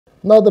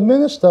Now, the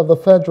Minister of the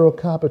Federal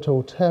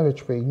Capital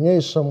Territory,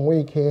 Nyesom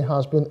Wike,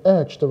 has been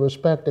urged to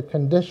respect the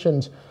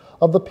conditions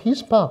of the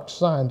peace pact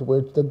signed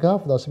with the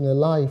Governor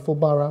Siminalayi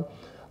Fubara.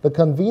 The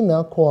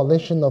convener,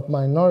 Coalition of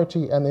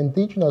Minority and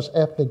Indigenous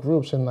Ethnic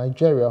Groups in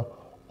Nigeria,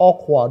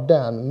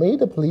 Dan,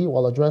 made a plea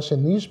while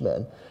addressing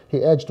newsmen.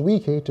 He urged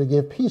Wike to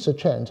give peace a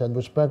chance and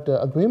respect the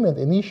agreement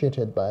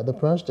initiated by the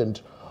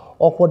president.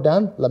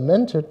 Dan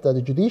lamented that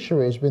the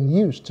judiciary has been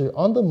used to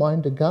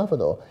undermine the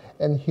governor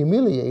and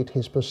humiliate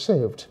his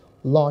perceived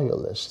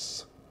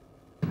loyalists.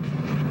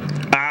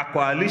 Our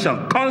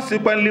coalition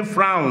consequently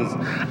frowns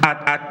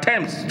at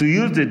attempts to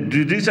use the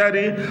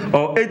judiciary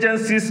or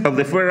agencies of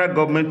the federal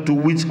government to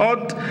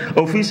withhold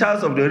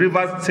officials of the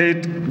Rivers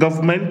State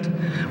government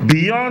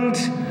beyond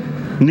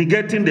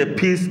negating the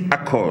peace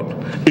accord.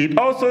 It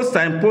also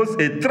signposts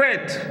a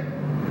threat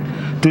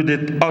to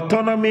the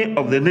autonomy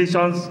of the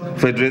nation's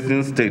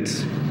federation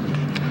states.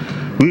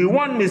 We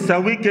want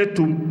Mr. Wike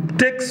to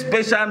take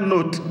special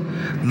note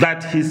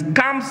that his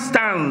calm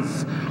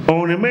stance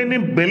on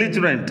remaining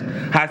belligerent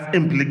has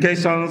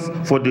implications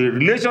for the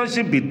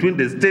relationship between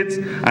the states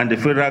and the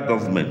federal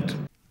government.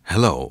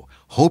 Hello,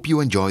 hope you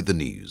enjoyed the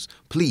news.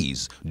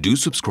 Please do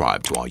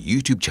subscribe to our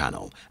YouTube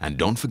channel and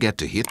don't forget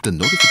to hit the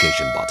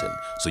notification button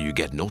so you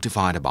get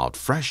notified about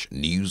fresh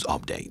news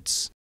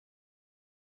updates.